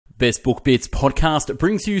Best Book Bits podcast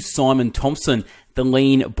brings you Simon Thomsen, the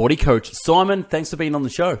lean body coach. Simon, thanks for being on the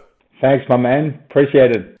show. Thanks, my man.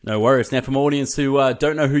 Appreciate it. No worries. Now, from audience who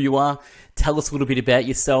don't know who you are, tell us a little bit about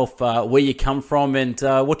yourself, where you come from, and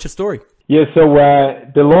what's your story? Yeah, so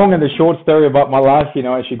the long and the short story about my life,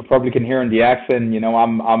 as you probably can hear in the accent,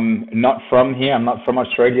 I'm not from here. I'm not from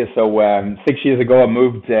Australia. So 6 years ago, I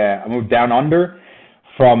moved down under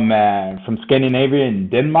from Scandinavia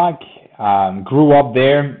in Denmark. Grew up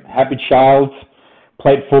there, happy child,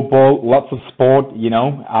 played football, lots of sport,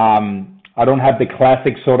 I don't have the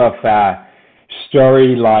classic sort of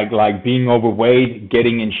story like being overweight,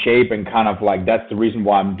 getting in shape, and kind of like that's the reason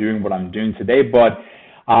why I'm doing what I'm doing today. But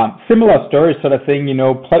similar story sort of thing,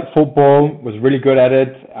 played football, was really good at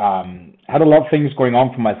it, had a lot of things going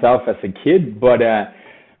on for myself as a kid, but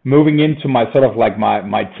moving into my sort of like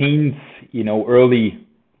my teens, early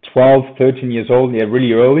 12, 13 years old,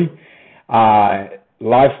 really early,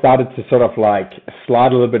 life started to sort of like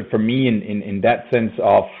slide a little bit for me in that sense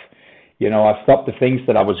of, I stopped the things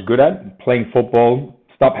that I was good at, playing football,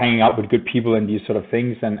 stopped hanging out with good people and these sort of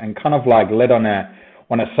things, and kind of like led on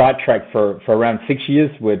a sidetrack for around 6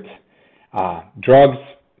 years with drugs,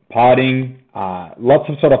 partying, lots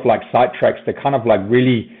of sort of like sidetracks that kind of like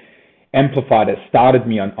really amplified it, started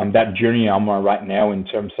me on that journey I'm on right now in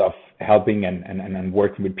terms of helping and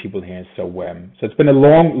working with people here. So it's been a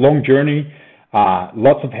long journey,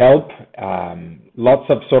 lots of help, lots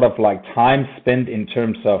of sort of like time spent in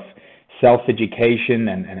terms of self-education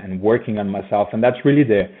and working on myself, and that's really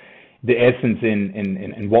the essence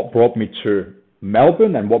in what brought me to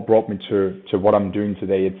Melbourne and what brought me to what I'm doing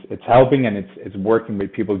today. It's helping and it's working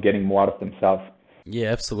with people getting more out of themselves. Yeah,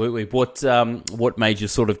 absolutely. What made you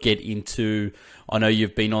sort of get into, I know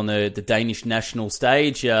you've been on the Danish national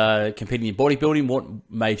stage, competing in bodybuilding. What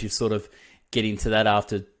made you sort of get into that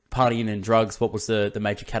after partying and drugs? What was the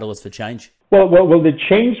major catalyst for change? Well, the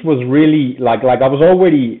change was really like I was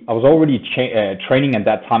already training at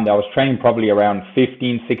that time. I was training probably around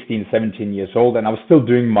 15, 16, 17 years old, and I was still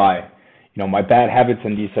doing my bad habits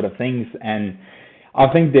and these sort of things. And I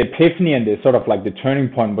think the epiphany and the sort of like the turning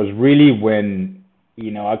point was really when,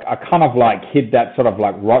 I kind of like hit that sort of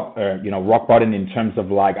like rock bottom in terms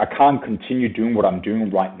of like, I can't continue doing what I'm doing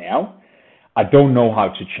right now. I don't know how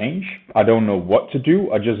to change. I don't know what to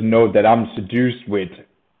do. I just know that I'm seduced with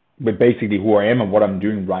basically who I am and what I'm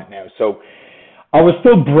doing right now. So I was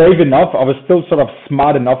still brave enough. I was still sort of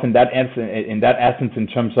smart enough in that essence in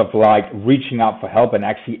terms of like reaching out for help and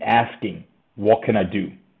actually asking, what can I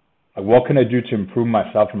do? Like, what can I do to improve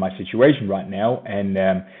myself in my situation right now? And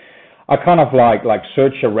I kind of like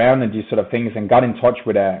searched around and these sort of things and got in touch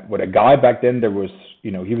with a guy back then. There was,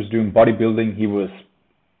 he was doing bodybuilding. He was,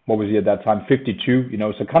 what was he at that time? 52,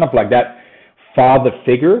 so kind of like that father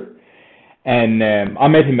figure. And I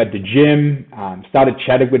met him at the gym, started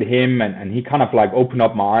chatting with him, and he kind of like opened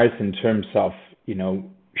up my eyes in terms of,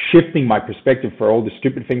 shifting my perspective for all the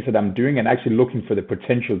stupid things that I'm doing and actually looking for the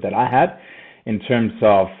potential that I had in terms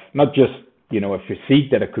of not just, a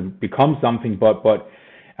physique that I could become something, but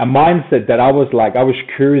a mindset that I was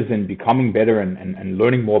curious in becoming better and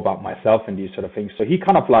learning more about myself and these sort of things. So he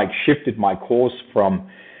kind of like shifted my course from,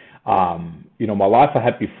 my life I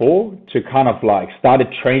had before to kind of like started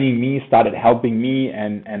training me, started helping me.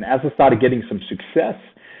 And as I started getting some success,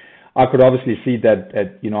 I could obviously see that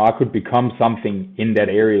I could become something in that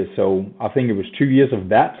area. So I think it was 2 years of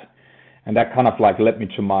that. And that kind of like led me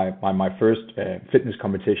to my first fitness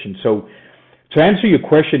competition. So to answer your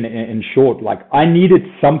question in short, like I needed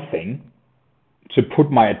something to put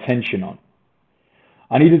my attention on.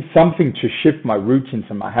 I needed something to shift my routines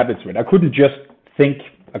and my habits with. I couldn't just think.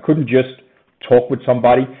 I couldn't just talk with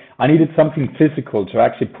somebody. I needed something physical to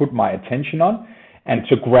actually put my attention on and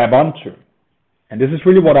to grab onto. And this is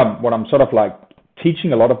really what I'm sort of like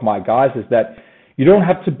teaching a lot of my guys is that you don't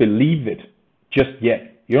have to believe it just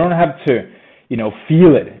yet. You don't have to,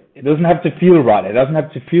 feel it. It doesn't have to feel right. It doesn't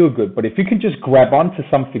have to feel good. But if you can just grab onto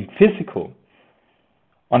something physical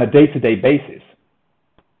on a day-to-day basis,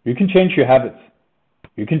 you can change your habits.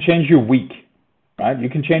 You can change your week, right? You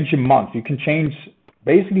can change your month. You can change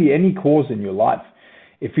basically any course in your life.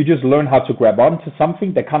 If you just learn how to grab onto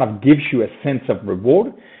something that kind of gives you a sense of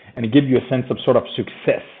reward and it gives you a sense of sort of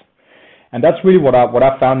success. And that's really what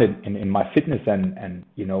I found in my fitness and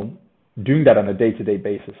doing that on a day-to-day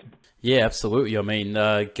basis. Yeah, absolutely. I mean,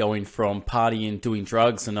 going from partying, doing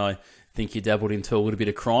drugs, and I think you dabbled into a little bit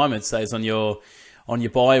of crime. It says on your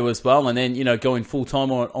bio as well. And then, going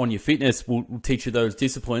full-time on your fitness will teach you those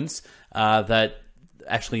disciplines that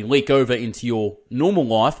actually leak over into your normal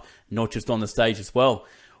life, not just on the stage as well.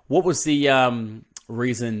 What was the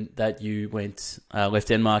reason that you went left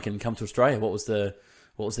Denmark and come to Australia? What was the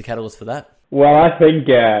catalyst for that? Well, I think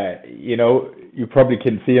you probably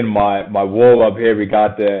can see in my wall up here we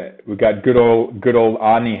got good old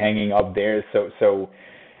Arnie hanging up there. So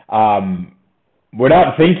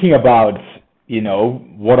without thinking about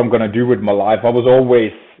what I'm gonna do with my life, I was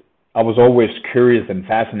always curious and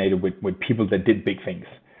fascinated with people that did big things,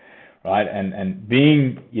 right? And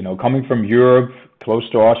being coming from Europe, close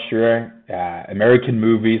to Austria, American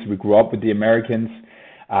movies, we grew up with the Americans.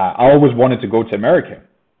 I always wanted to go to America,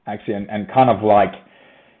 actually, and kind of like,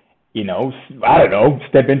 I don't know,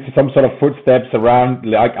 step into some sort of footsteps around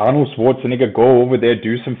like Arnold Schwarzenegger, go over there,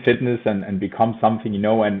 do some fitness and become something,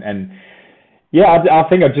 and yeah, I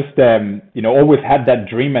think I just, always had that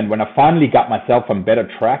dream. And when I finally got myself on better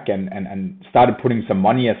track and started putting some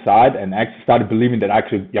money aside and actually started believing that I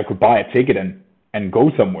could buy a ticket and go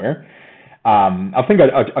somewhere, I think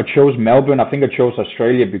I chose Melbourne. I think I chose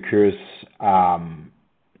Australia because,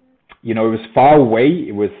 it was far away.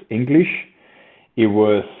 It was English. It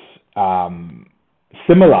was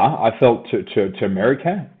similar, I felt, to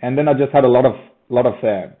America. And then I just had a lot of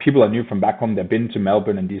people I knew from back home that had been to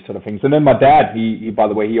Melbourne and these sort of things. And then my dad, he by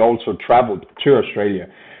the way, he also traveled to Australia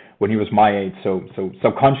when he was my age. So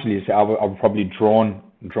subconsciously, I was probably drawn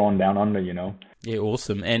down under, Yeah,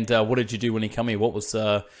 awesome. And what did you do when you come here? What was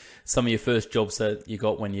some of your first jobs that you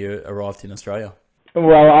got when you arrived in Australia?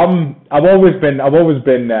 Well, I've always been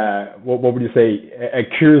what would you say, a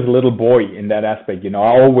curious little boy in that aspect. I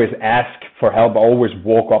always ask for help. I always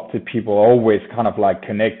walk up to people. I always kind of like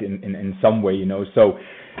connect in some way. So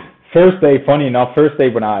first day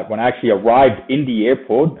when I actually arrived in the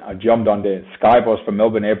airport, I jumped on the Skybus from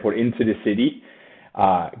Melbourne Airport into the city.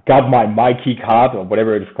 Got my key card or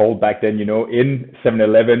whatever it was called back then. In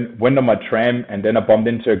 7-Eleven, went on my tram, and then I bumped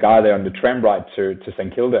into a guy there on the tram ride to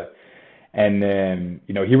St Kilda. And,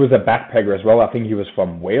 he was a backpacker as well. I think he was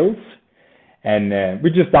from Wales. And we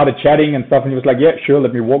just started chatting and stuff. And he was like, yeah, sure,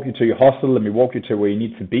 let me walk you to your hostel. Let me walk you to where you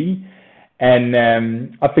need to be. And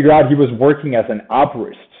I figured out he was working as an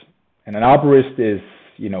arborist. And an arborist is,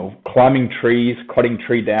 climbing trees, cutting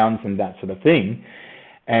tree downs and that sort of thing.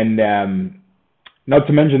 And not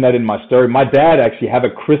to mention that in my story, my dad actually had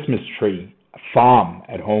a Christmas tree farm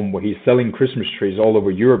at home where he's selling Christmas trees all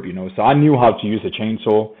over Europe, So I knew how to use a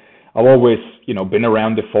chainsaw. I've always, been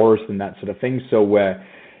around the forest and that sort of thing. So,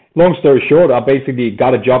 long story short, I basically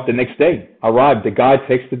got a job the next day. I arrived. The guy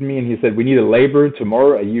texted me and he said, "We need a laborer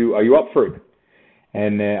tomorrow. Are you up for it?"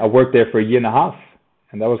 And I worked there for a year and a half,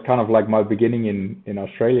 and that was kind of like my beginning in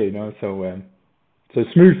Australia, So,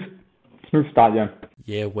 smooth start, yeah.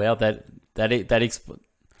 Yeah, wow,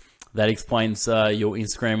 that explains your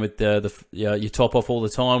Instagram with you top off all the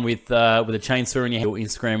time with a chainsaw in your hand. Your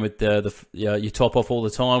Instagram with you top off all the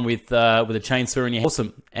time with a chainsaw in your hand.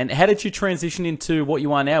 Awesome. And how did you transition into what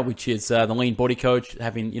you are now, which is the lean body coach,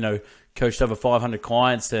 having coached over 500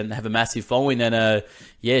 clients and have a massive following and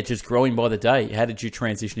just growing by the day? How did you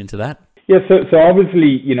transition into that? Yeah, so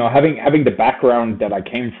obviously, having the background that I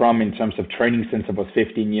came from in terms of training since I was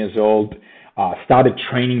 15 years old. Started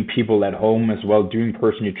training people at home as well, doing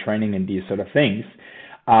personal training and these sort of things.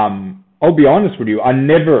 I'll be honest with you, I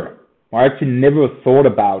actually never thought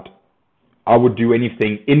about I would do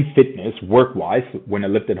anything in fitness work-wise when I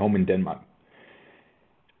lived at home in Denmark.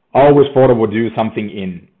 I always thought I would do something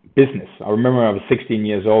in business. I remember when I was 16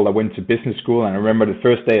 years old, I went to business school, and I remember the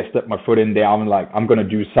first day I stepped my foot in there, I'm like, I'm going to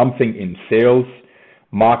do something in sales,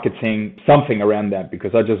 marketing, something around that,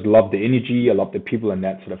 because I just love the energy, I love the people and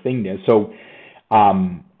that sort of thing there. So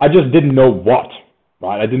I just didn't know what,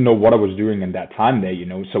 right? I didn't know what I was doing in that time there,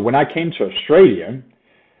 So when I came to Australia,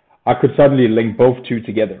 I could suddenly link both two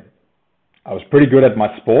together. I was pretty good at my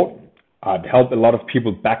sport. I'd helped a lot of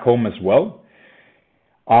people back home as well.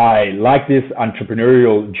 I like this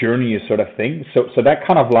entrepreneurial journey sort of thing. So that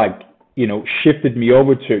kind of like, shifted me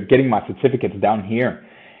over to getting my certificates down here.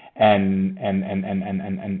 And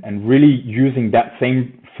really using that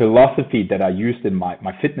same philosophy that I used in my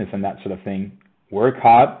fitness and that sort of thing. Work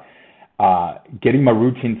hard, getting my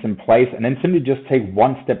routines in place, and then simply just take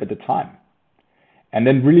one step at a time. And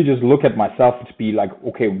then really just look at myself to be like,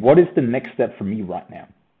 okay, what is the next step for me right now?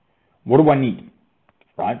 What do I need,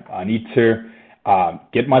 right? I need to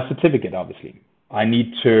get my certificate, obviously. I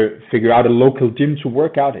need to figure out a local gym to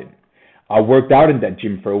work out in. I worked out in that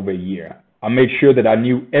gym for over a year. I made sure that I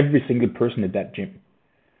knew every single person at that gym.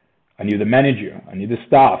 I knew the manager, I knew the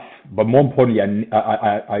staff, but more importantly,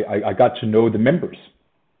 I got to know the members,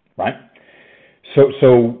 right?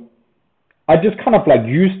 So I just kind of like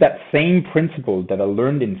used that same principle that I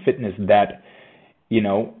learned in fitness that,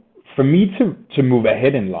 for me to move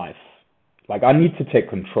ahead in life, Like, I need to take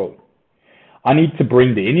control. I need to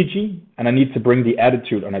bring the energy and I need to bring the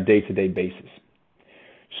attitude on a day-to-day basis.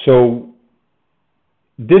 So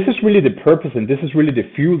this is really the purpose, and this is really the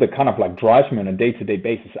fuel that kind of like drives me on a day-to-day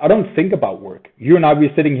basis. I don't think about work. You and I,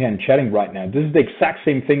 we're sitting here and chatting right now. This is the exact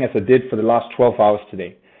same thing as I did for the last 12 hours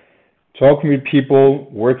today. Talking with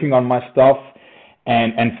people, working on my stuff,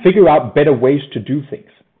 and figure out better ways to do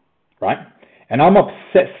things, right? And I'm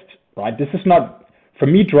obsessed, right? This is not, for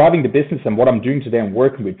me, driving the business and what I'm doing today and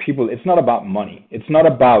working with people, it's not about money. It's not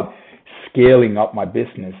about scaling up my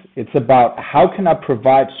business. It's about how can I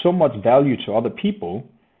provide so much value to other people,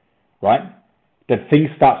 right, that things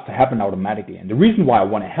start to happen automatically. And the reason why I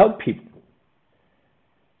want to help people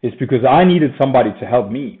is because I needed somebody to help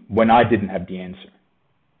me when I didn't have the answer,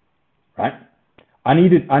 right? I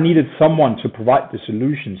needed someone to provide the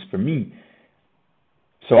solutions for me.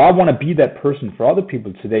 So I want to be that person for other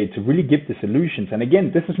people today to really give the solutions. And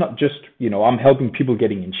again, this is not just, I'm helping people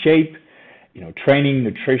getting in shape, training,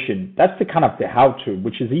 nutrition. That's the kind of the how-to,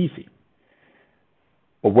 which is easy.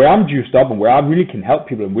 But where I'm juiced up and where I really can help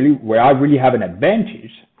people and really, where I really have an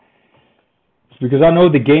advantage is because I know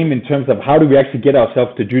the game in terms of how do we actually get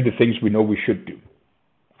ourselves to do the things we know we should do.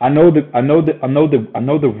 I know the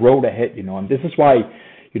road ahead, and this is why,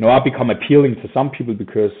 I've become appealing to some people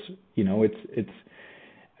because,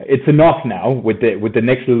 it's enough now with the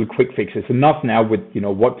next little quick fix. It's enough now with,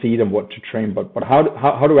 what to eat and what to train, but how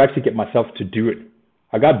do I actually get myself to do it?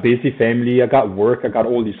 I got busy family, I got work, I got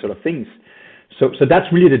all these sort of things. So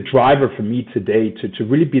that's really the driver for me today to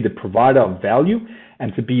really be the provider of value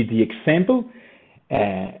and to be the example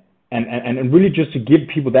and really just to give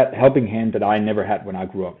people that helping hand that I never had when I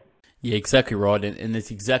grew up. Yeah, exactly right. And that's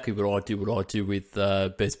exactly what I do with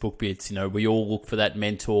Best Book Bits. We all look for that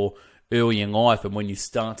mentor early in life, and when you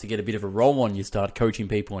start to get a bit of a roll on, you start coaching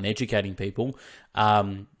people and educating people.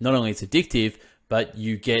 Not only it's addictive, but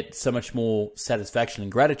you get so much more satisfaction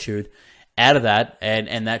and gratitude out of that,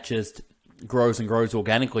 and that just grows and grows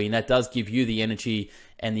organically, and that does give you the energy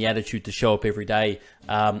and the attitude to show up every day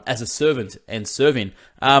as a servant and serving.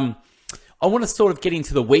 I want to sort of get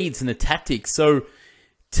into the weeds and the tactics. So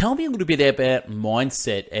tell me a little bit about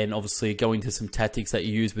mindset, and obviously go into some tactics that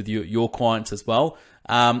you use with your clients as well.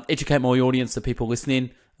 Educate my audience, the people listening.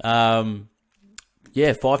 5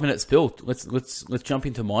 minutes built. Let's jump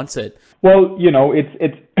into mindset. Well,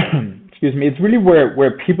 it's excuse me, it's really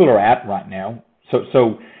where people are at right now.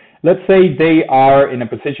 So let's say they are in a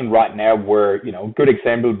position right now where, good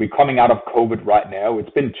example, we're coming out of COVID right now. It's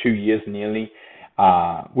been 2 years nearly.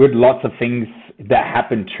 With lots of things that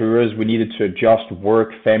happened to us. We needed to adjust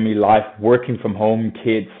work, family life, working from home,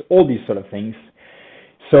 kids, all these sort of things.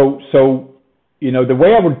 So the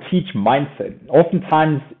way I would teach mindset,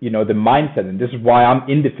 oftentimes, the mindset, and this is why I'm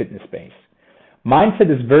in the fitness space, mindset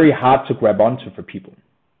is very hard to grab onto for people,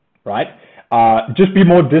 right? Just be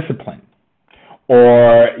more disciplined.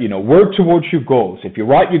 Or, work towards your goals. If you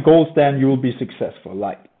write your goals down, you will be successful.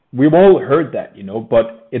 Like, we've all heard that,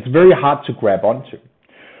 but it's very hard to grab onto.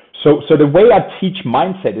 So the way I teach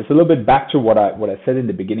mindset is a little bit back to what I said in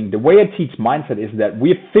the beginning. The way I teach mindset is that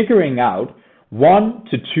we're figuring out 1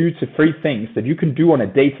 to 2 to 3 things that you can do on a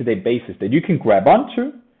day-to-day basis that you can grab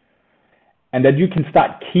onto and that you can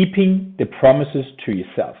start keeping the promises to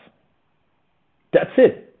yourself. That's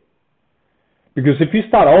it. Because if you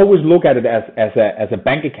start always look at it as a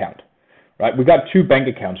bank account, right? We got 2 bank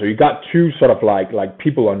accounts, or you got 2 sort of like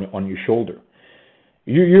people on your shoulder.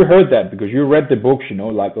 You heard that because you read the books,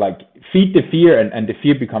 like feed the fear and the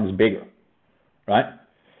fear becomes bigger, right?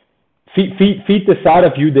 Feed the side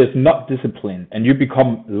of you that's not disciplined and you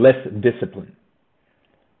become less disciplined,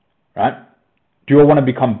 right? Do I want to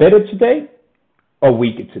become better today or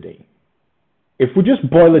weaker today? If we just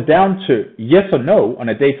boil it down to yes or no on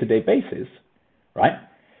a day-to-day basis, right?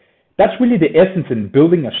 That's really the essence in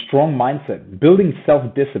building a strong mindset, building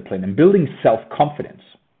self-discipline, and building self-confidence,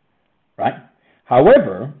 right?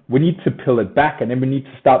 However, we need to peel it back, and then we need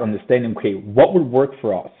to start understanding, okay, what would work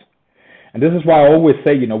for us? And this is why I always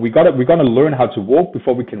say, we're gonna learn how to walk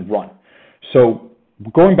before we can run. So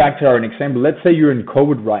going back to our example, let's say you're in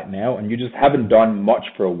COVID right now, and you just haven't done much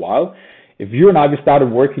for a while. If you and I started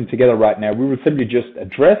working together right now, we would simply just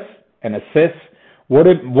address and assess what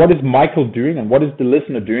is Michael doing and what is the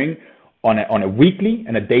listener doing on a weekly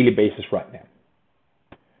and a daily basis right now.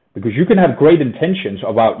 Because you can have great intentions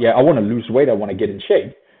about, I want to lose weight, I want to get in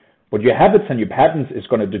shape, but your habits and your patterns is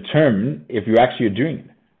going to determine if you actually are doing it.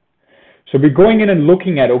 So we're going in and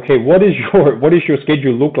looking at, okay, what does your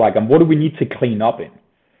schedule look like, and what do we need to clean up in?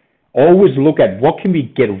 Always look at what can we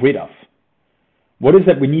get rid of. What is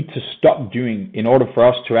that we need to stop doing in order for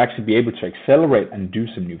us to actually be able to accelerate and do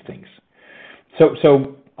some new things?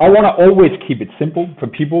 So I want to always keep it simple for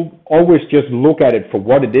people. Always just look at it for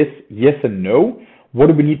what it is, yes and no. What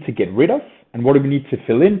do we need to get rid of, and what do we need to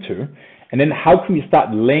fill into? And then how can we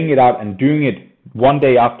start laying it out and doing it one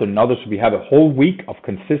day after another, so we have a whole week of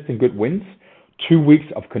consistent good wins, 2 weeks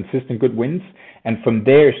of consistent good wins, and from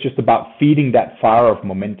there it's just about feeding that fire of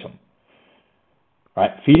momentum,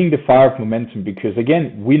 right? Feeding the fire of momentum, because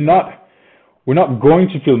again, we're not going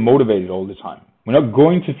to feel motivated all the time. We're not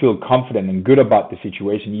going to feel confident and good about the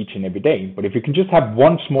situation each and every day. But if we can just have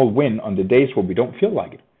one small win on the days where we don't feel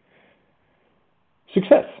like it,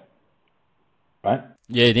 success, right?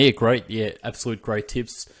 Yeah, great. Yeah, absolute great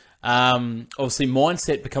tips. Obviously,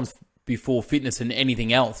 mindset becomes before fitness and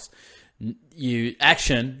anything else.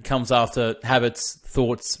 Action comes after habits,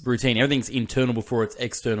 thoughts, routine. Everything's internal before it's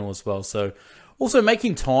external as well. So also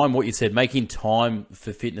making time, what you said, making time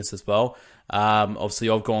for fitness as well. Obviously,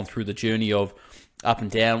 I've gone through the journey of up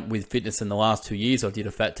and down with fitness in the last 2 years. I did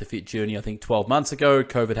a fat to fit journey, I think 12 months ago.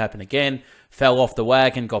 COVID happened again, fell off the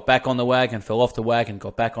wagon, got back on the wagon, fell off the wagon,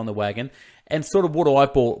 got back on the wagon. And sort of what I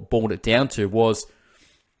boiled it down to was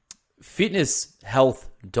fitness, health,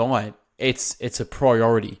 diet. It's a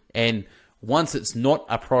priority. And once it's not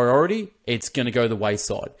a priority, it's going to go the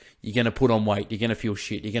wayside. You're going to put on weight. You're going to feel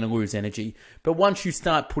shit. You're going to lose energy. But once you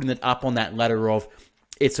start putting it up on that ladder of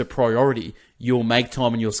it's a priority, you'll make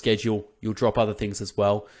time in your schedule. You'll drop other things as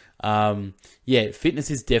well.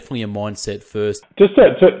 Fitness is definitely a mindset first. Just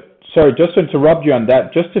to interrupt you on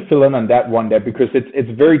that, just to fill in on that one there, because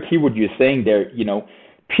it's very key what you're saying there. You know,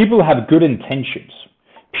 people have good intentions.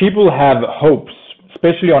 People have hopes,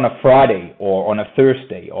 especially on a Friday or on a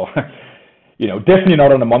Thursday, or definitely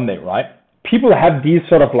not on a Monday, right? People have these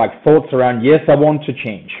sort of like thoughts around, yes, I want to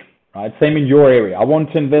change, right? Same in your area. I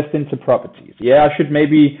want to invest into properties. Yeah, I should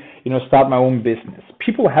maybe, start my own business.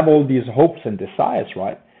 People have all these hopes and desires,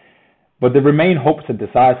 right? But they remain hopes and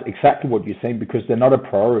desires, exactly what you're saying, because they're not a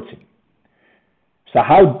priority. So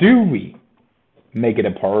how do we make it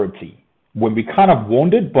a priority when we kind of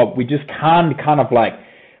want it, but we just can't kind of like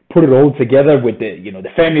put it all together with the, the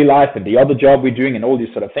family life and the other job we're doing and all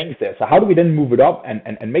these sort of things there. So how do we then move it up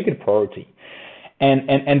and make it a priority?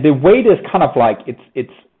 And the way there's kind of like,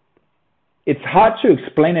 it's hard to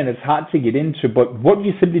explain and it's hard to get into, but what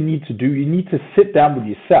you simply need to do, you need to sit down with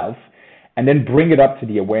yourself and then bring it up to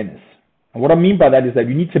the awareness. And what I mean by that is that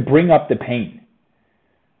you need to bring up the pain.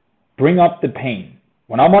 Bring up the pain.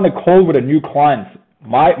 When I'm on a call with a new client,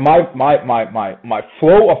 my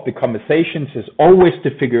flow of the conversations is always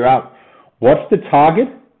to figure out what's the target,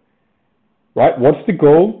 right? What's the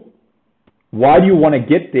goal? Why do you want to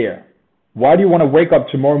get there? Why do you want to wake up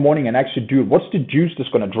tomorrow morning and actually do it? What's the juice that's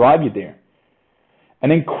going to drive you there?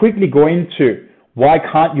 And then quickly go into why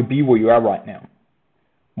can't you be where you are right now?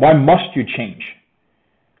 Why must you change?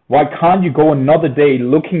 Why can't you go another day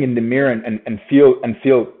looking in the mirror and feel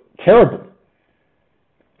terrible?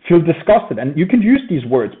 Feel disgusted? And you can use these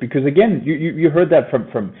words because, again, you heard that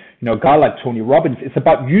from a guy like Tony Robbins. It's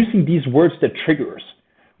about using these words that trigger us.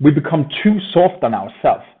 We become too soft on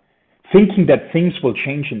ourselves, thinking that things will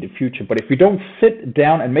change in the future. But if we don't sit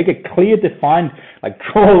down and make a clear, defined, like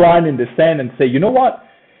draw a line in the sand and say, you know what?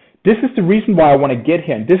 This is the reason why I want to get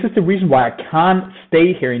here, and this is the reason why I can't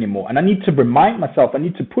stay here anymore. And I need to remind myself, I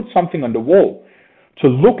need to put something on the wall to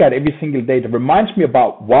look at every single day that reminds me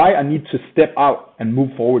about why I need to step out and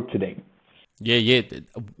move forward today. Yeah,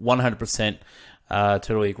 100%.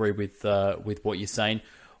 Totally agree with what you're saying.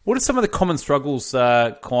 What are some of the common struggles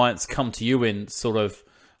clients come to you in? Sort of,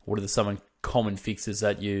 what are some common fixes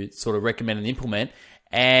that you sort of recommend and implement?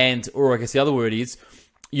 And, or I guess the other word is,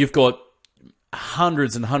 you've got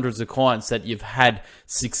hundreds and hundreds of clients that you've had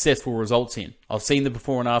successful results in. I've seen the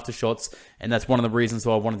before and after shots, and that's one of the reasons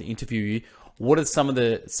why I wanted to interview you. What are some of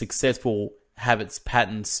the successful habits,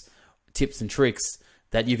 patterns, tips and tricks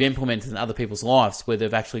that you've implemented in other people's lives where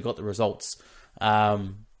they've actually got the results?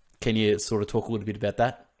 Can you sort of talk a little bit about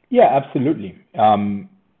that? Yeah, absolutely.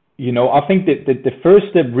 I think that the first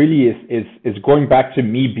step really is going back to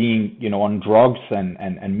me being, on drugs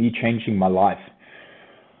and me changing my life.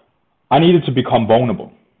 I needed to become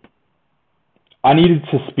vulnerable. I needed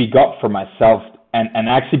to speak up for myself and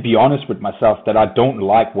actually be honest with myself that I don't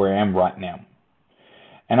like where I am right now.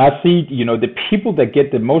 And I see, the people that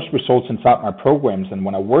get the most results inside my programs and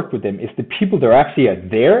when I work with them is the people that are actually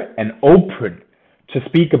there and open to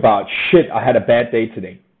speak about, shit, I had a bad day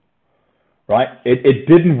today, right? It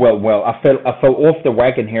didn't well. I fell off the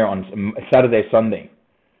wagon here on Saturday, Sunday.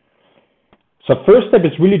 So first step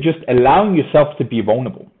is really just allowing yourself to be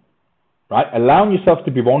vulnerable. Right? Allowing yourself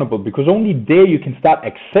to be vulnerable, because only there you can start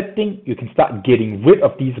accepting, you can start getting rid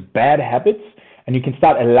of these bad habits, and you can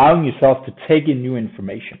start allowing yourself to take in new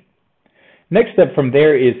information. Next step from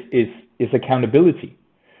there is accountability.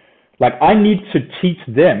 Like, I need to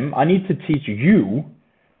teach you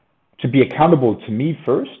to be accountable to me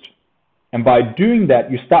first. And by doing that,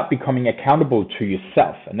 you start becoming accountable to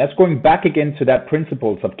yourself. And that's going back again to that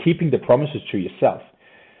principles of keeping the promises to yourself.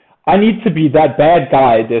 I need to be that bad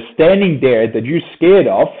guy that's standing there that you're scared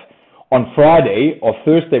of on Friday or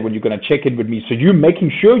Thursday when you're going to check in with me. So you're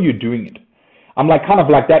making sure you're doing it. I'm like kind of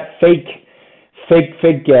like that fake,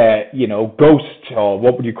 ghost, or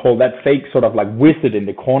what would you call that, fake sort of like wizard in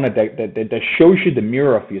the corner that shows you the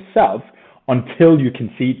mirror of yourself until you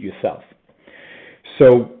can see it yourself.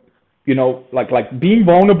 So, like being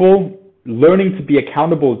vulnerable, learning to be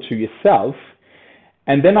accountable to yourself.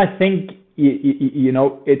 And then I think,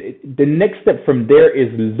 the next step from there is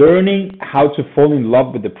learning how to fall in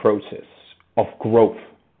love with the process of growth.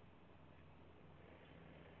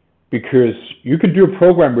 Because you could do a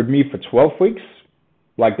program with me for 12 weeks.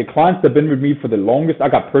 Like the clients that have been with me for the longest, I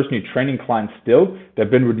got personally training clients still that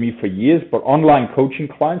have been with me for years, but online coaching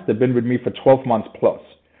clients that have been with me for 12 months plus.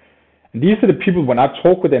 And these are the people, when I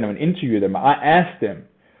talk with them and interview them, I ask them,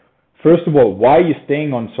 first of all, why are you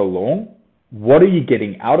staying on so long? What are you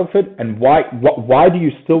getting out of it? And why do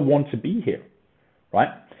you still want to be here? Right?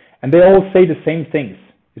 And they all say the same things.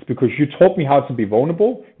 It's because you taught me how to be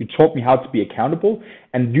vulnerable, you taught me how to be accountable,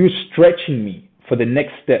 and you're stretching me for the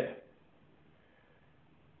next step.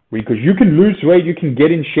 Because you can lose weight, you can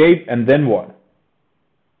get in shape, and then what?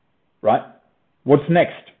 Right? What's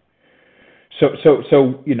next? So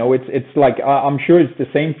it's like, I'm sure it's the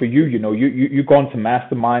same for you. You've gone to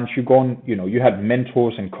masterminds, you had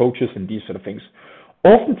mentors and coaches and these sort of things.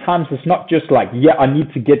 Oftentimes it's not just like, I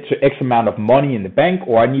need to get to X amount of money in the bank,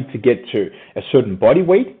 or I need to get to a certain body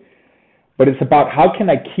weight, but it's about how can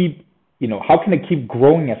I keep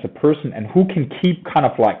growing as a person, and who can keep kind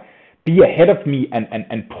of like be ahead of me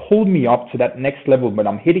and pull me up to that next level when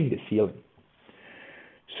I'm hitting the ceiling.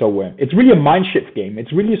 So it's really a mind shift game.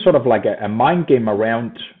 It's really sort of like a mind game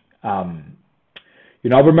around, I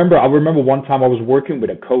remember one time I was working with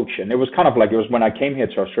a coach, and it was when I came here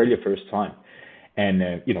to Australia first time. And,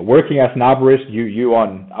 working as an arborist, you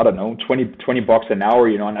on, I don't know, $20 an hour,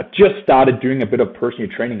 and I just started doing a bit of personal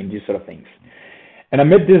training and these sort of things. And I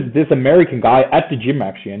met this American guy at the gym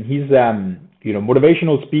actually, and he's,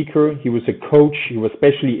 motivational speaker. He was a coach. He was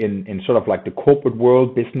especially in sort of like the corporate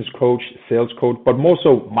world, business coach, sales coach, but more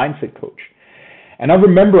so mindset coach. And I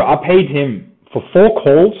remember I paid him for 4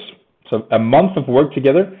 calls, so a month of work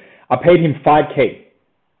together. I paid him $5,000.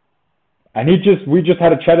 And we just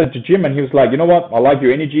had a chat at the gym, and he was like, you know what? I like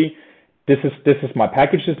your energy. This is my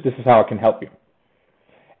packages. This is how I can help you.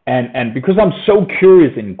 And because I'm so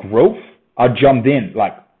curious in growth, I jumped in,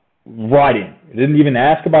 like right in. I didn't even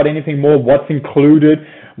ask about anything more. What's included?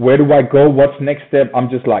 Where do I go? What's next step? I'm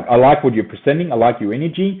just like, I like what you're presenting. I like your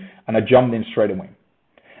energy. And I jumped in straight away.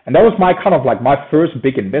 And that was my first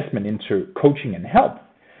big investment into coaching and help.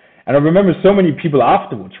 And I remember so many people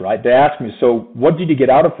afterwards, right? They asked me, so what did you get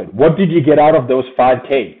out of it? What did you get out of those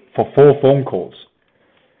 $5,000 for 4 phone calls?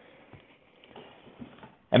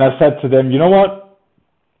 And I said to them, you know what?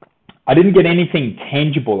 I didn't get anything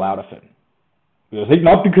tangible out of it.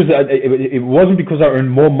 It wasn't because I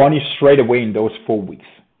earned more money straight away in those 4 weeks.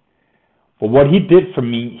 But what he did for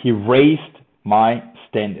me, he raised my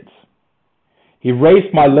standards. He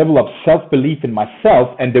raised my level of self-belief in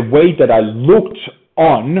myself and the way that I looked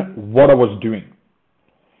on what I was doing.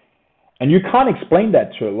 And you can't explain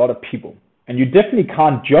that to a lot of people. And you definitely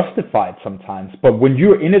can't justify it sometimes. But when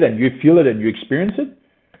you're in it and you feel it and you experience it,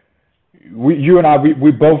 you and I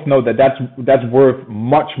both know that that's worth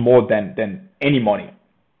much more than any money,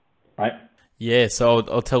 right? Yeah, so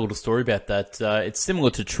I'll tell a story about that. It's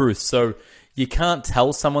similar to truth. So you can't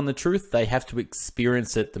tell someone the truth. They have to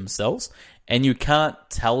experience it themselves. And you can't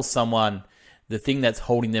tell someone the thing that's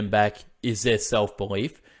holding them back is their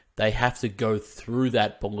self-belief. They have to go through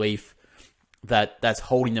that belief that's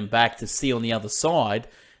holding them back to see on the other side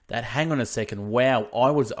that, hang on a second, wow,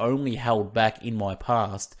 I was only held back in my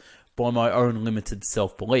past by my own limited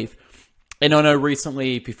self-belief. And I know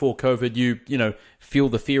recently, before COVID, you feel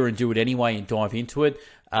the fear and do it anyway and dive into it.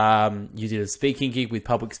 You did a speaking gig with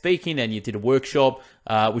public speaking, and you did a workshop,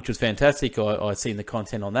 which was fantastic. I seen the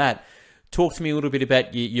content on that. Talk to me a little bit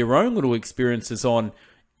about your own little experiences on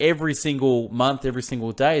every single month, every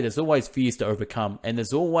single day. There's always fears to overcome, and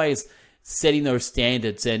there's always setting those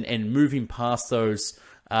standards and moving past those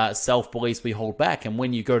self-beliefs we hold back. And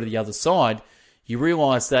when you go to the other side, you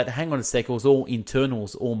realize that, hang on a sec, it was all internal, it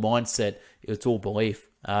was all mindset, it's all belief.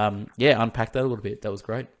 Unpack that a little bit. That was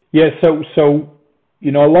great. Yeah, so a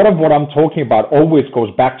lot of what I'm talking about always goes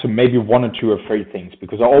back to maybe one or two or three things,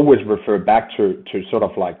 because I always refer back to sort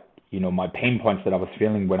of like, my pain points that I was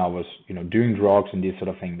feeling when I was, doing drugs and this sort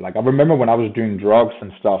of thing. Like I remember when I was doing drugs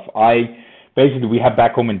and stuff, we have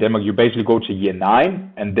back home in Denmark, you basically go to year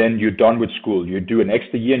 9 and then you're done with school. You do an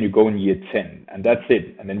extra year and you go in year 10 and that's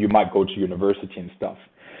it. And then you might go to university and stuff.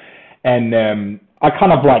 And I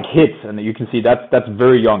kind of like hit, and you can see that's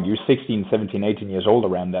very young. You're 16, 17, 18 years old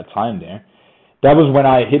around that time there. That was when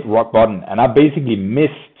I hit rock bottom, and I basically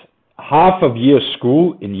missed half of year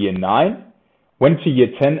school in year 9, went to year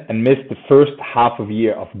 10 and missed the first half of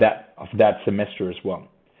year of that semester as well.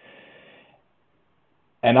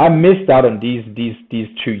 And I missed out on these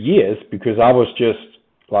 2 years because I was just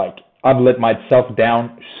like, I've let myself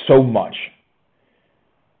down so much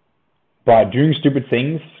by doing stupid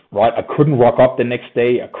things, right? I couldn't rock up the next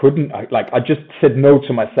day. I just said no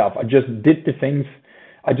to myself. I just did the things.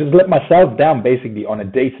 I just let myself down basically on a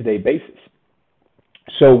day-to-day basis.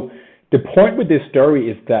 So the point with this story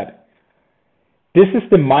is that this is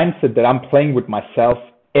the mindset that I'm playing with myself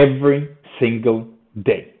every single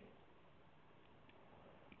day.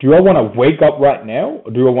 Do I want to wake up right now,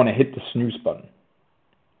 or do I want to hit the snooze button?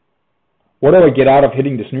 What do I get out of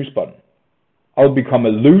hitting the snooze button? I'll become a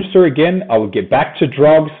loser again. I will get back to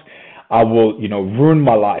drugs. I will, ruin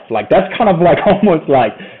my life. Like that's kind of like almost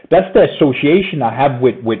like that's the association I have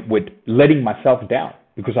with letting myself down,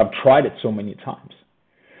 because I've tried it so many times.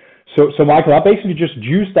 So Michael, I basically just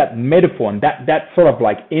use that metaphor and that sort of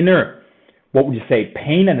like inner, what would you say,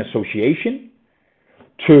 pain and association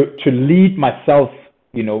to lead myself,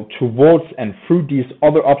 towards and through these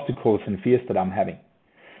other obstacles and fears that I'm having.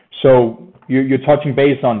 So you're touching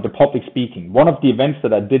base on the public speaking. One of the events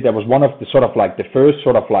that I did, that was one of the sort of like the first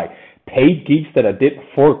sort of like paid gigs that I did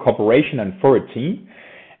for a corporation and for a team.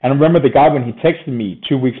 And I remember the guy, when he texted me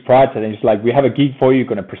 2 weeks prior to that, he's like, we have a gig for you. You're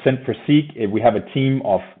going to present for Seek. We have a team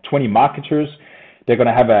of 20 marketers. They're going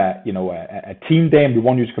to have a team day, and we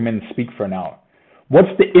want you to come in and speak for an hour. What's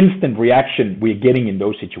the instant reaction we're getting in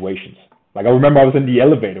those situations? Like I remember I was in the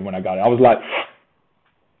elevator when I got it. I was like,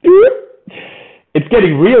 it's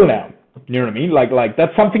getting real now. You know what I mean? Like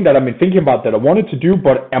that's something that I've been thinking about that I wanted to do,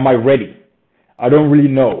 but am I ready? I don't really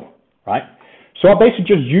know, right? So I basically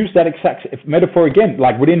just use that exact metaphor again.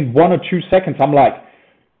 Like within 1 or 2 seconds, I'm like,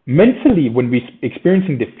 mentally, when we're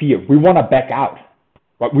experiencing the fear, we want to back out.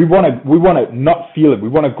 Right? We want to not feel it. We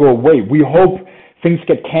want to go away. We hope things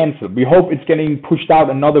get canceled. We hope it's getting pushed out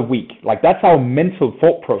another week. Like that's our mental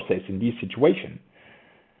thought process in these situations.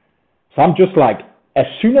 So I'm just like, as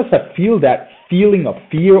soon as I feel that feeling of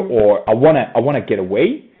fear or I wanna get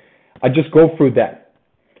away, I just go through that.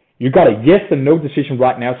 You got a yes and no decision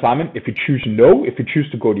right now, Simon. If you choose no, if you choose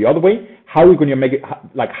to go the other way, how are you going to make it?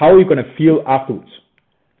 Like, how are you going to feel afterwards?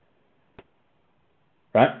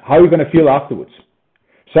 Right? How are you going to feel afterwards?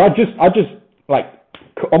 So I just like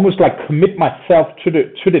almost like commit myself to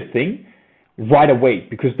the thing right away,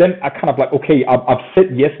 because then I kind of like, okay, I've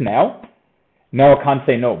said yes now. Now I can't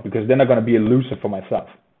say no, because then I'm going to be a loser for myself.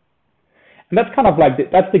 And that's kind of like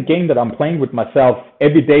that's the game that I'm playing with myself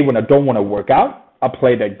every day. When I don't want to work out, I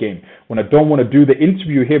play that game. When I don't want to do the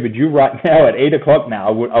interview here with you right now at 8 o'clock now,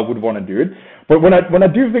 I would want to do it. But when I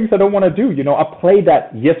do things I don't want to do, I play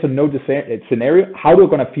that yes or no scenario. How are you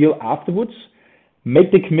going to feel afterwards?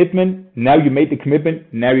 Make the commitment. Now you made the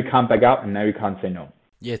commitment. Now you can't back out, and now you can't say no.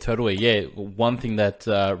 Yeah, totally. Yeah, one thing that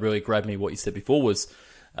really grabbed me, what you said before, was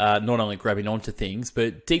not only grabbing onto things,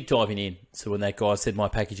 but deep diving in. So when that guy said my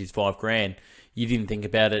package is $5,000, you didn't think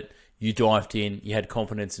about it. You dived in. You had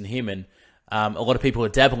confidence in him, and a lot of people are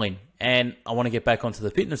dabbling. And I want to get back onto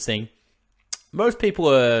the fitness thing. Most people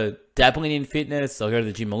are dabbling in fitness. They'll go to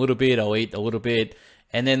the gym a little bit. I'll eat a little bit,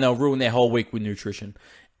 and then they'll ruin their whole week with nutrition,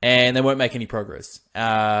 and they won't make any progress.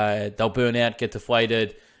 They'll burn out, get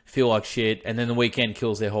deflated, feel like shit, and then the weekend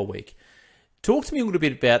kills their whole week. Talk to me a little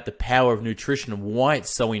bit about the power of nutrition and why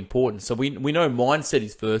it's so important. So we know mindset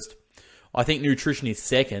is first. I think nutrition is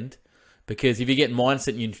second, because if you get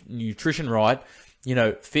mindset and nutrition right,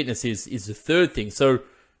 fitness is the third thing. So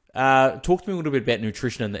talk to me a little bit about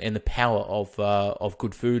nutrition and the power of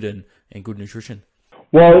good food and good nutrition.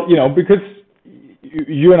 Well, because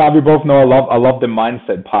you and I, we both know I love the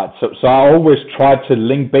mindset part. So I always try to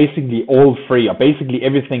link basically all three, or basically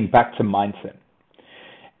everything, back to mindset.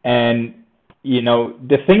 And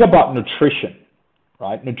the thing about nutrition,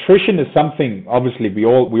 right? Nutrition is something obviously we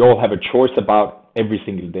all have a choice about every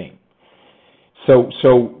single day.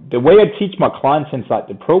 So the way I teach my clients inside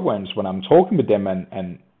the programs, when I'm talking with them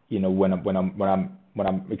and when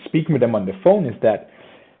I'm speaking with them on the phone, is that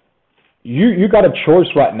you got a choice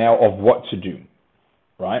right now of what to do,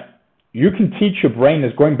 right? you can teach your brain,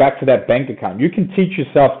 is going back to that bank account. You can teach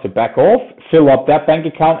yourself to back off, fill up that bank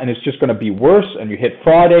account, and it's just going to be worse. And you hit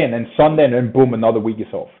Friday and then Sunday, and then boom, another week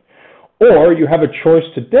is off. Or you have a choice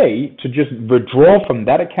today to just withdraw from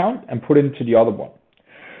that account and put it into the other one.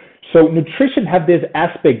 So nutrition has this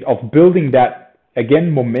aspect of building that,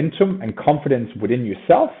 again, momentum and confidence within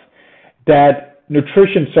yourself, that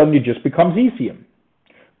nutrition suddenly just becomes easier.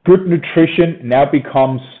 Good nutrition now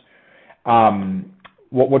becomes,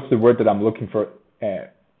 what's the word that I'm looking for?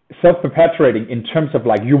 Self-perpetuating, in terms of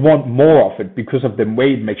like you want more of it because of the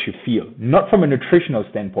way it makes you feel. Not from a nutritional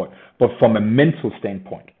standpoint, but from a mental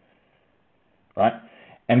standpoint, right?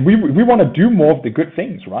 And we want to do more of the good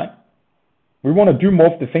things, right? We want to do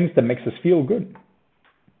more of the things that makes us feel good.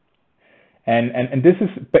 And this is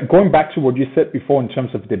going back to what you said before in terms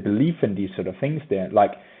of the belief in these sort of things there.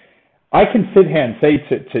 Like, I can sit here and say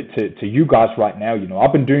to you guys right now, you know,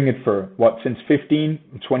 I've been doing it for since 15,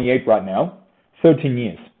 28 right now, 13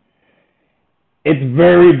 years. It's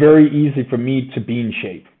very, very easy for me to be in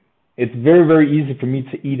shape. It's very, very easy for me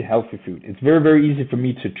to eat healthy food. It's very, very easy for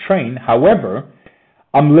me to train. However,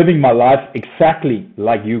 I'm living my life exactly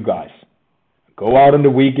like you guys. Go out on the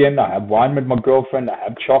weekend, I have wine with my girlfriend, I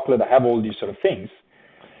have chocolate, I have all these sort of things,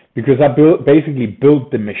 because I basically built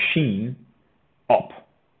the machine up,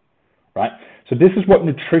 right? So this is what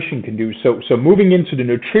nutrition can do. So moving into the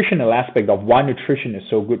nutritional aspect of why nutrition is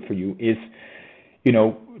so good for you is, you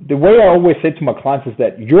know, the way I always say to my clients is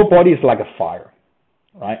that your body is like a fire,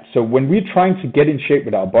 right? So when we're trying to get in shape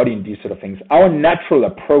with our body and these sort of things, our natural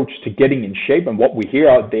approach to getting in shape and what we hear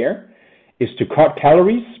out there is to cut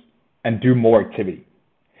calories and do more activity.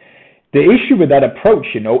 The issue with that approach,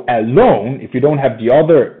 you know, alone, if you don't have the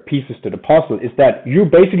other pieces to the puzzle, is that you're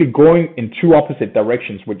basically going in two opposite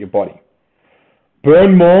directions with your body.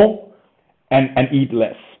 Burn more and eat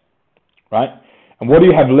less, right? And what do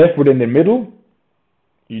you have left within the middle?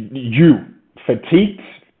 You fatigued,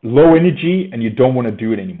 low energy, and you don't want to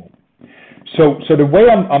do it anymore. So the way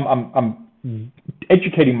I'm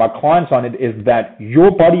educating my clients on it is that your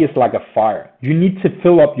body is like a fire. You need to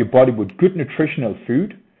fill up your body with good nutritional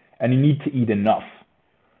food, and you need to eat enough.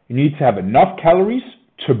 You need to have enough calories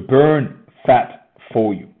to burn fat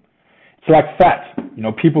for you. It's like fat. You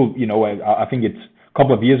know, people, you know, I think it's a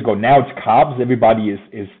couple of years ago, now it's carbs. Everybody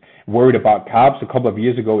is worried about carbs. A couple of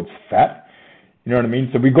years ago, it's fat. You know what I mean?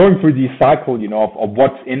 So we're going through this cycle, you know, of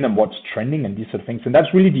what's in and what's trending and these sort of things. And that's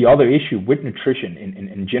really the other issue with nutrition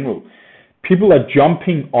in general. People are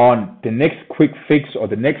jumping on the next quick fix or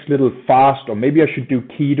the next little fast, or maybe I should do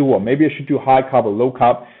keto, or maybe I should do high carb or low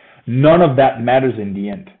carb. None of that matters in the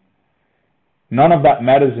end. None of that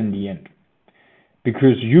matters in the end.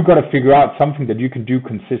 Because you got to figure out something that you can do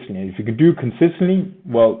consistently. And if you can do consistently,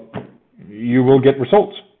 well, you will get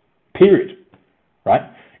results. Period. Right?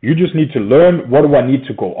 You just need to learn, what do I need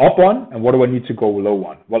to go up on and what do I need to go low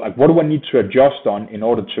on? Well, like, what do I need to adjust on in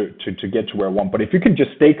order to get to where I want? But if you can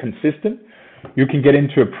just stay consistent, you can get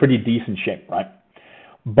into a pretty decent shape, right?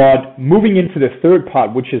 But moving into the third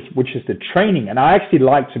part, which is the training, and I actually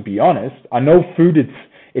like to be honest, I know food,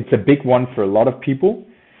 it's a big one for a lot of people,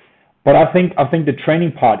 but I think the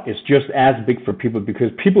training part is just as big for people,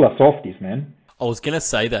 because people are softies, man. I was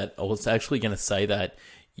actually going to say that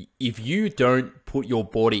if you don't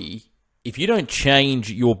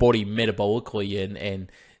change your body metabolically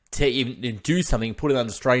and do something, put it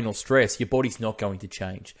under strain or stress, your body's not going to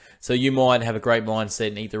change. So you might have a great mindset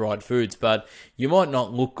and eat the right foods, but you might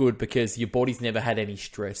not look good because your body's never had any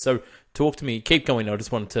stress. So talk to me, keep going. I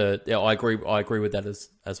just wanted to, I agree with that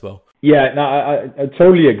as well. Yeah, no, I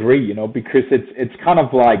totally agree, you know, because it's kind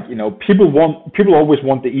of like, you know, people always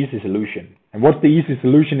want the easy solution. And what's the easy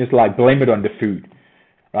solution is like, blame it on the food,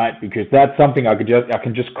 right? Because that's something I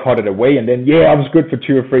can just cut it away, and then, yeah, I was good for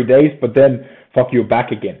 2 or 3 days, but then fuck you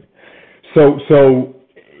back again. So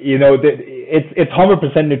you know, it's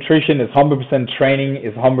 100% nutrition, it's 100% training,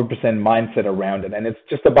 it's 100% mindset around it, and it's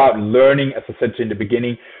just about learning, as I said in the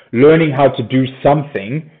beginning, learning how to do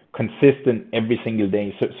something consistent every single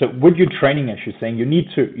day. So with your training, as you're saying, you need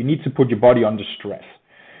to put your body under stress,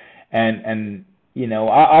 and you know,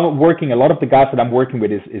 I'm working, a lot of the guys that I'm working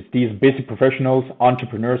with is these busy professionals,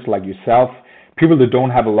 entrepreneurs like yourself, people that don't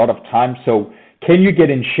have a lot of time. So can you get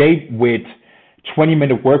in shape with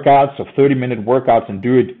 20-minute workouts or 30-minute workouts and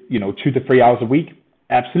do it, you know, 2 to 3 hours a week?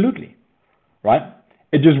 Absolutely, right?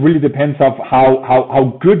 It just really depends on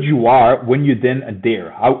how good you are when you're then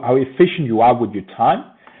there, how efficient you are with your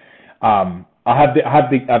time. I have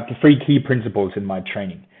the 3 key principles in my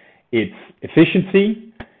training. It's efficiency,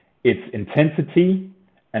 it's intensity,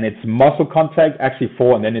 and it's muscle contact, actually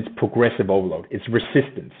 4, and then it's progressive overload. It's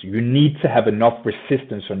resistance. You need to have enough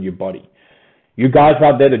resistance on your body. You guys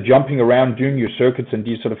out there that are jumping around doing your circuits and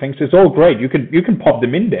these sort of things, it's all great. You can pop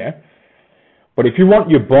them in there. But if you want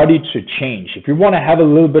your body to change, if you want to have a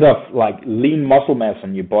little bit of like lean muscle mass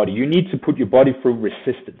on your body, you need to put your body through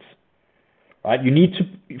resistance, right? You need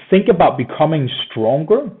to think about becoming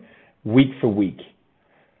stronger week for week.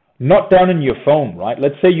 Not down in your phone, right?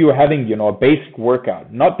 Let's say you're having, a basic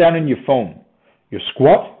workout, not down in your phone. Your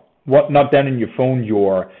squat, not down in your phone,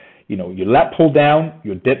 your lat pull down,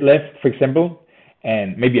 your deadlift, for example,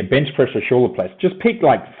 and maybe a bench press or shoulder press. Just pick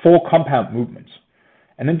like 4 compound movements.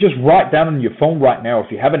 And then just write down on your phone right now,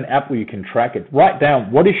 if you have an app where you can track it, write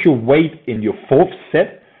down what is your weight in your 4th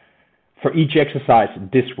set for each exercise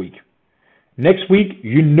this week. Next week,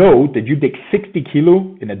 you know that you did 60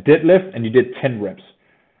 kilo in a deadlift and you did 10 reps.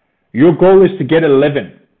 Your goal is to get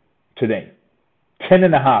 11 today, 10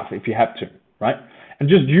 and a half if you have to, right? And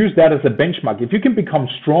just use that as a benchmark. If you can become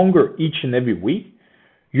stronger each and every week,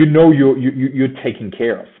 you're taken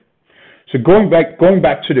care of. So going back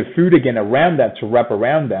to the food again around that, to wrap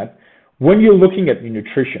around that, when you're looking at your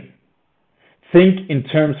nutrition, think in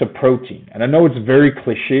terms of protein. And I know it's very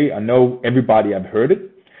cliche. I know everybody have heard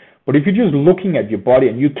it. But if you're just looking at your body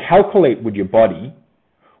and you calculate with your body,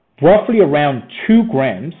 roughly around 2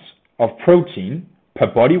 grams of protein per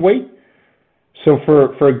body weight. So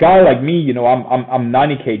for a guy like me, I'm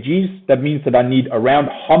 90 kgs. That means that I need around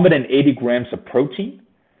 180 grams of protein.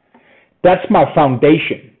 That's my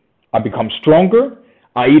foundation. I become stronger,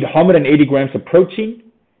 I eat 180 grams of protein,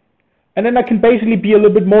 and then I can basically be a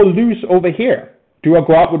little bit more loose over here. Do I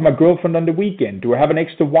go out with my girlfriend on the weekend? Do I have an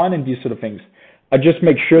extra wine and these sort of things? I just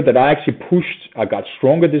make sure that I actually I got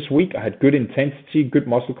stronger this week, I had good intensity, good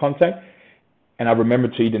muscle contact, and I remember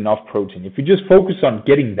to eat enough protein. If you just focus on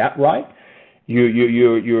getting that right,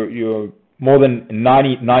 you're more than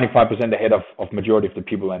 95% ahead of majority of the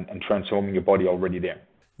people and transforming your body already there.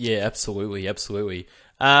 Yeah, absolutely.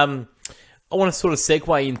 I want to sort of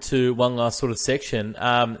segue into one last sort of section.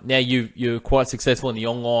 Now you're quite successful in the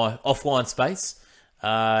offline space.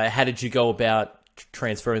 How did you go about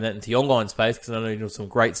transferring that into the online space? Because I know you're doing some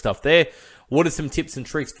great stuff there. What are some tips and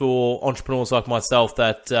tricks for entrepreneurs like myself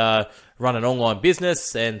that run an online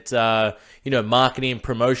business and marketing,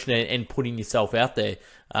 promotion, and putting yourself out there?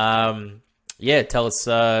 Tell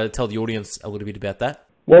the audience a little bit about that.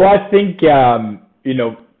 Well, I think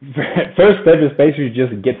first step is basically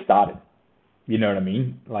just get started. You know what I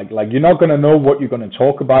mean? Like you're not going to know what you're going to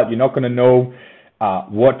talk about. You're not going to know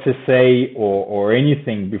what to say or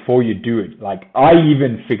anything before you do it. Like I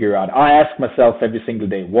even figure out, I ask myself every single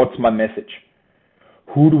day, what's my message?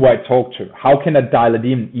 Who do I talk to? How can I dial it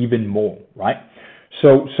in even more, right?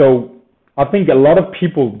 So I think a lot of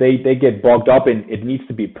people, they get bogged up in it needs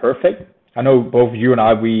to be perfect. I know both you and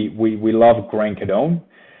I, we love Grant Cardone.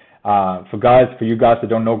 For you guys that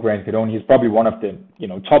don't know Grant Cardone, he's probably one of the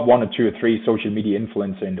top 1 or 2 or 3 social media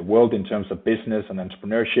influencer in the world in terms of business and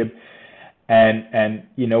entrepreneurship, and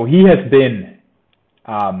he has been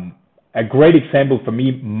a great example for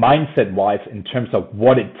me mindset wise in terms of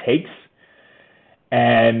what it takes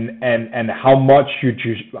and how much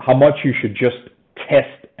you should just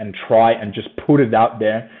test and try and just put it out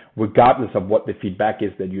there regardless of what the feedback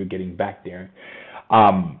is that you're getting back there.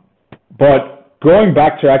 But going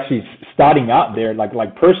back to actually starting out there,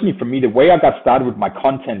 like personally for me, the way I got started with my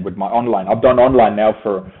content, with my online, I've done online now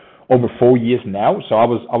for over 4 years now. So I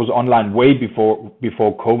was online way before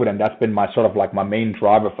COVID, and that's been my sort of like my main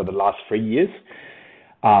driver for the last 3 years.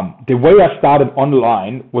 The way I started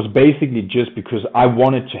online was basically just because I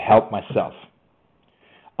wanted to help myself.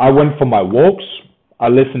 I went for my walks. I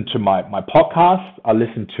listened to my podcast. I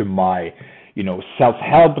listened to my,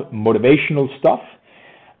 self-help, motivational stuff.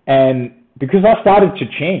 And because I started to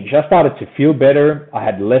change, I started to feel better. I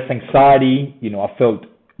had less anxiety. I felt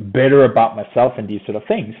better about myself and these sort of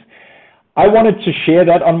things. I wanted to share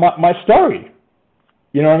that on my story.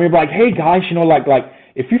 You know what I mean? Like, hey guys, like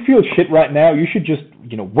if you feel shit right now, you should just,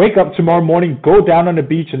 wake up tomorrow morning, go down on the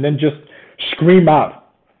beach, and then just scream out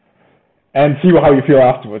and see how you feel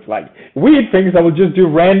afterwards. Like weird things, I will just do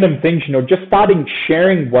random things, just starting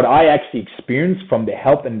sharing what I actually experienced from the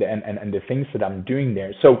help and the things that I'm doing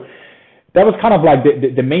there. So that was kind of like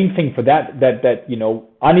the main thing for that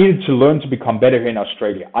I needed to learn to become better here in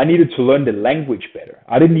Australia. I needed to learn the language better.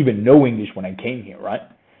 I didn't even know English when I came here, right?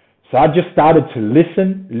 So I just started to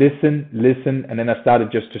listen, and then I started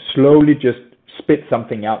just to slowly just spit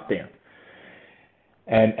something out there.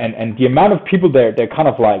 And the amount of people there, they kind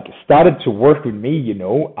of like started to work with me,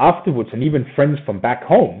 afterwards, and even friends from back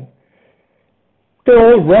home, they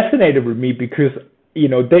all resonated with me because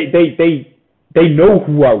they know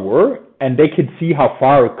who I were, and they could see how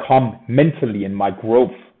far I come mentally in my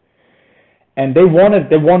growth. And they wanted,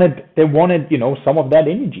 some of that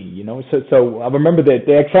energy. So I remember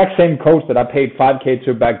the exact same coach that I paid 5K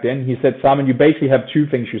to back then. He said, Simon, you basically have two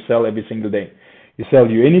things you sell every single day. You sell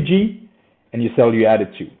your energy and you sell your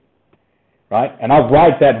attitude, right? And I'll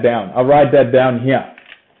write that down. I'll write that down here.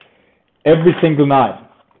 Every single night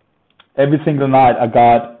I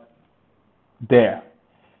got there.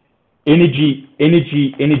 Energy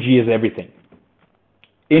is everything.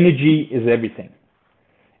 Energy is everything.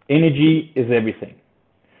 Energy is everything.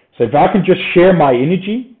 So if I can just share my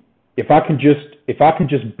energy, if I can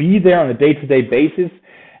just be there on a day-to-day basis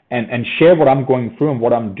and share what I'm going through and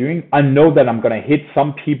what I'm doing, I know that I'm going to hit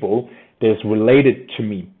some people that's related to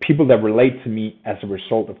me, people that relate to me as a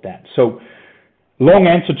result of that. So long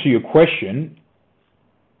answer to your question,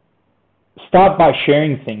 start by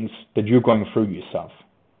sharing things that you're going through yourself.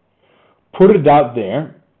 Put it out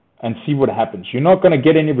there and see what happens. You're not going to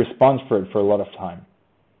get any response for it for a lot of time.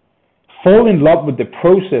 Fall in love with the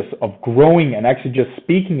process of growing and actually just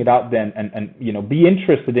speaking it out there and be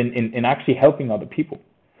interested in actually helping other people.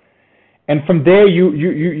 And from there,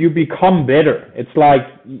 you become better. It's like,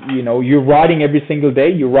 you're writing every single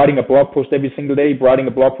day. You're writing a blog post every single day, writing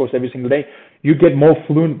a blog post every single day. You get more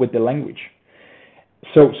fluent with the language.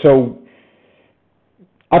 So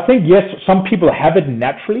I think, yes, some people have it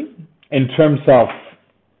naturally in terms of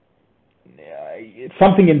it's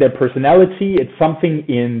something in their personality. It's something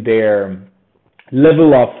in their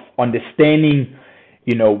level of understanding,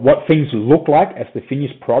 what things look like as the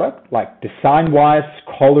finished product, like design-wise,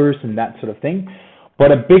 colors, and that sort of thing.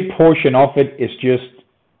 But a big portion of it is just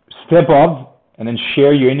step up and then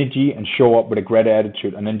share your energy and show up with a great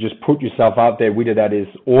attitude, and then just put yourself out there, whether that is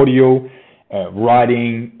audio,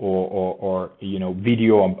 writing, or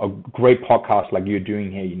video, a great podcast like you're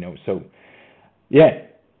doing here, So, yeah.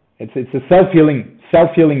 It's a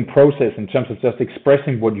self-healing process in terms of just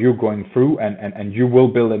expressing what you're going through, and you will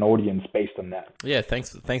build an audience based on that. Yeah,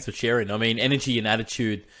 thanks for sharing. I mean, energy and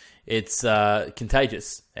attitude, it's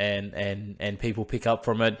contagious, and people pick up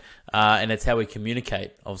from it, and it's how we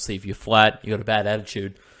communicate. Obviously, if you're flat, you've got a bad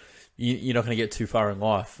attitude, you're not going to get too far in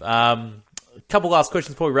life. A couple last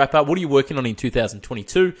questions before we wrap up. What are you working on in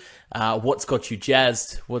 2022? What's got you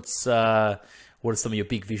jazzed? What are some of your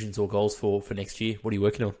big visions or goals for next year? What are you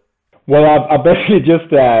working on? Well, I basically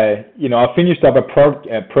just, I finished up a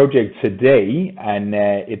project today, and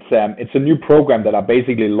it's a new program that I'm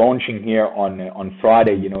basically launching here on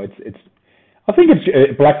Friday. I think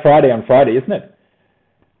it's Black Friday on Friday, isn't it?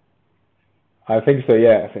 I think so.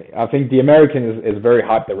 Yeah, I think the American is very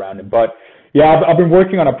hyped around it. But yeah, I've been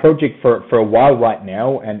working on a project for a while right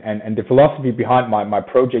now, and the philosophy behind my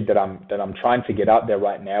project that I'm trying to get out there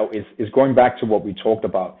right now is going back to what we talked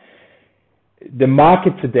about. The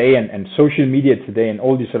market today and social media today and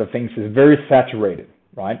all these sort of things is very saturated,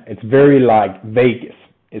 right? It's very like Vegas.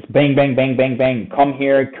 It's bang, bang, bang, bang, bang. Come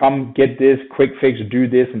here, come get this, quick fix, do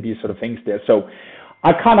this, and these sort of things there. So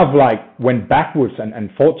I kind of like went backwards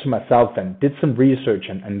and thought to myself and did some research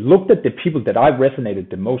and looked at the people that I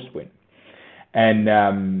resonated the most with.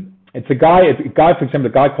 And it's a guy, for example,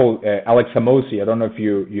 a guy called Alex Hamosi. I don't know if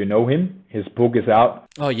you know him. His book is out.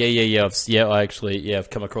 Oh, yeah. I've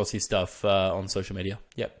come across his stuff on social media.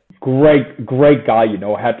 Yep. Great guy,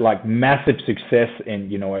 had like massive success in,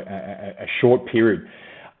 a short period.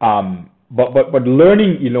 But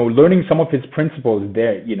learning some of his principles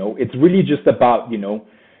there, it's really just about,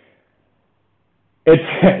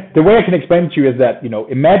 it's the way I can explain it to you is that,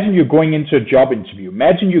 imagine you're going into a job interview.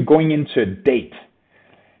 Imagine you're going into a date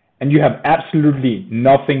and you have absolutely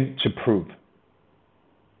nothing to prove.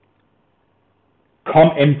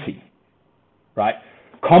 Come empty, right?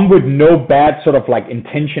 Come with no bad sort of like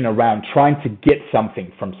intention around trying to get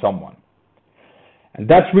something from someone. And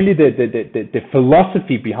that's really the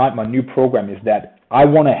philosophy behind my new program, is that I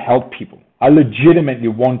want to help people. I legitimately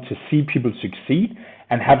want to see people succeed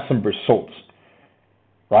and have some results,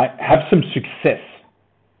 right? Have some success.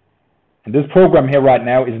 And this program here right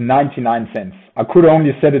now is 99 cents. I could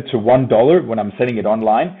only set it to $1 when I'm setting it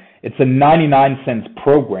online. It's a 99 cents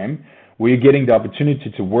program where you're getting the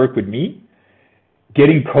opportunity to work with me,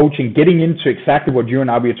 getting coaching, getting into exactly what you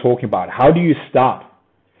and I were talking about. How do you start?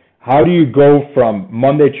 How do you go from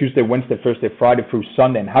Monday, Tuesday, Wednesday, Thursday, Friday through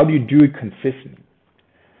Sunday, and how do you do it consistently?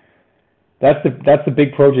 That's the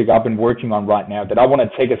big project I've been working on right now, that I want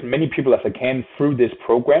to take as many people as I can through this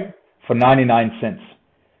program for 99 cents.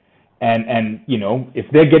 And if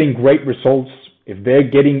they're getting great results, if they're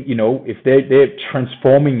getting, if they're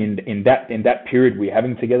transforming in that period we're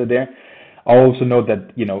having together there, I also know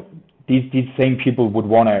that, these same people would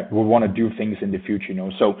wanna do things in the future, you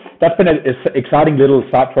know. So that's been an exciting little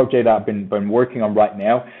side project I've been working on right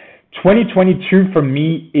now. 2022 for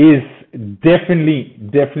me is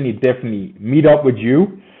definitely meet up with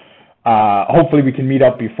you. Hopefully we can meet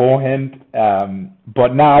up beforehand.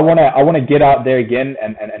 But now I wanna get out there again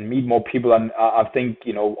and meet more people. And I think,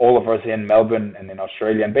 you know, all of us here in Melbourne and in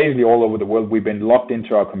Australia and basically all over the world, we've been locked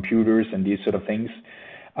into our computers and these sort of things.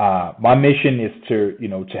 My mission is to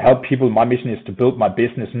help people. My mission is to build my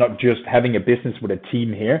business, not just having a business with a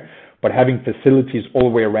team here, but having facilities all the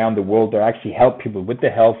way around the world that actually help people with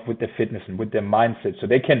their health, with their fitness, and with their mindset, so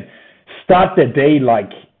they can start their day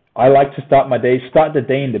like I like to start my day, start the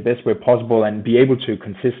day in the best way possible, and be able to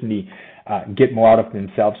consistently get more out of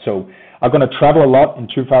themselves. So I'm going to travel a lot in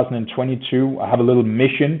 2022. I have a little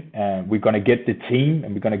mission. We're going to get the team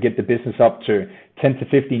and we're going to get the business up to 10 to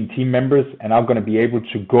 15 team members. And I'm going to be able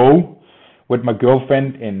to go with my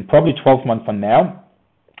girlfriend in probably 12 months from now.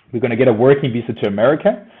 We're going to get a working visa to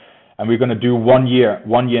America. And we're going to do 1 year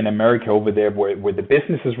in America over there where the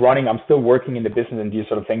business is running. I'm still working in the business and these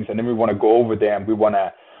sort of things. And then we want to go over there and we want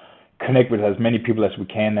to connect with as many people as we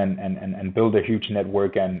can and build a huge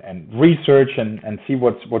network and research and see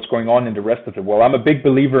what's going on in the rest of the world. I'm a big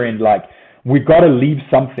believer in, like, we've got to leave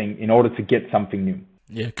something in order to get something new.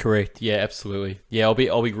 Yeah, correct. Yeah, absolutely. Yeah, I'll be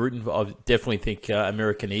rooting. I definitely think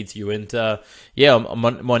America needs you. And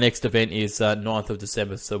my next event is 9th of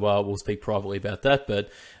December, so we'll speak privately about that. But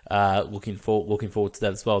looking forward to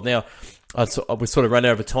that as well. Now, we're sort of running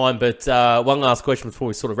over time, but one last question before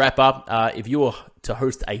we sort of wrap up. If you were to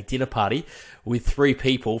host a dinner party with 3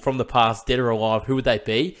 people from the past, dead or alive, who would they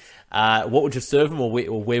be? What would you serve them, or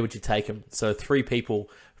where would you take them? So 3 people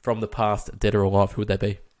from the past, dead or alive, who would they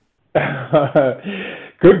be?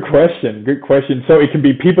 Good question. So it can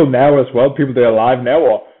be people now as well, people that are alive now,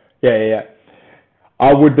 or yeah.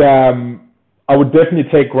 I would definitely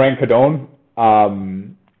take Grant Cardone. I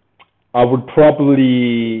would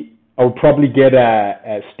probably get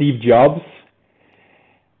a Steve Jobs,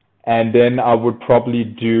 and then I would probably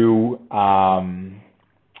do I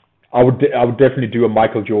would definitely do a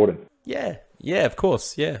Michael Jordan. Yeah, of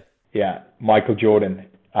course, yeah. Yeah, Michael Jordan.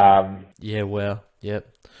 Yeah, wow, yep.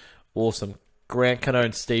 Awesome. Grant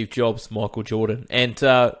Cardone, Steve Jobs, Michael Jordan. And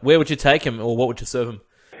where would you take him, or what would you serve him?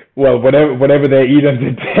 Well, whatever they eat on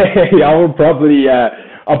the day, I'll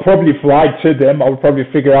probably fly to them. I would probably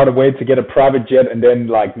figure out a way to get a private jet and then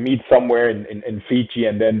like meet somewhere in Fiji,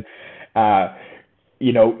 and then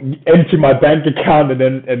empty my bank account and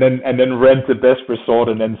then rent the best resort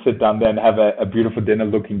and then sit down there and have a beautiful dinner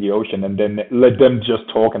looking the ocean, and then let them just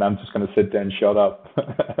talk and I'm just going to sit there and shut up.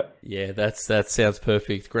 Yeah, that sounds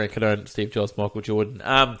perfect. Grant Cardone, Steve Jobs, Michael Jordan.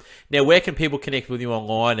 Now, where can people connect with you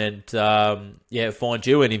online and find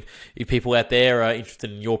you? And if people out there are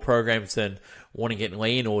interested in your programs and want to get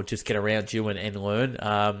lean or just get around you and learn,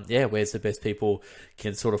 where's the best people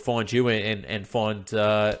can sort of find you and find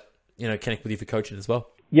connect with you for coaching as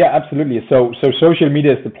well? Yeah, absolutely. So social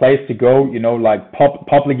media is the place to go. Like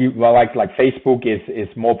publicly, well, like Facebook is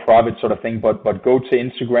more private sort of thing. But go to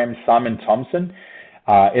Instagram, Simon Thomsen,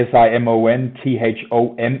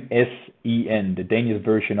 SIMONTHOMSEN, the Danish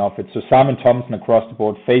version of it. So Simon Thomsen across the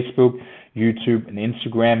board: Facebook, YouTube, and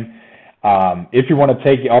Instagram. If you want to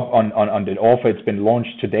take it up on the offer, it's been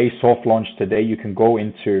launched today, soft launched today. You can go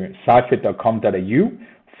into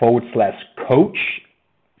cyfit.com.au/coach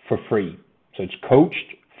for free. So it's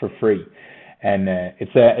coached for free, and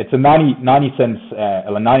it's a 99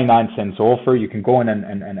 cents offer. You can go in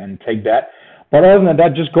and take that. But other than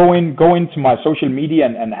that, just go into my social media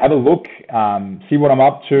and have a look, see what I'm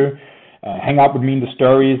up to, hang out with me in the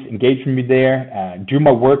stories, engage with me there, do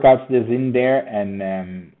my workouts that's in there, and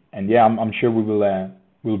I'm sure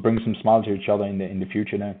we'll bring some smiles to each other in the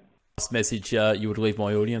future now. Last message you would leave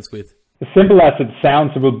my audience with? As simple as it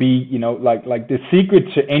sounds, it will be, like the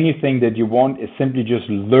secret to anything that you want is simply just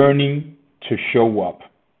learning to show up,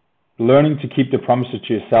 learning to keep the promises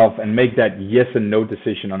to yourself and make that yes and no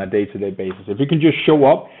decision on a day-to-day basis. If you can just show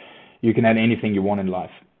up, you can have anything you want in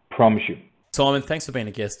life. Promise you. Simon, thanks for being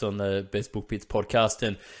a guest on the Best Book Bits podcast,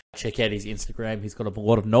 and check out his Instagram. He's got a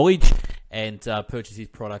lot of knowledge, and purchase his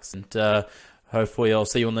products. And hopefully I'll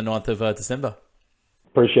see you on the 9th of December.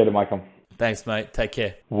 Appreciate it, Michael. Thanks, mate. Take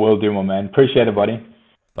care. Will do, my man. Appreciate it, buddy.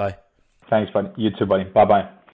 Bye. Thanks, buddy. You too, buddy. Bye-bye.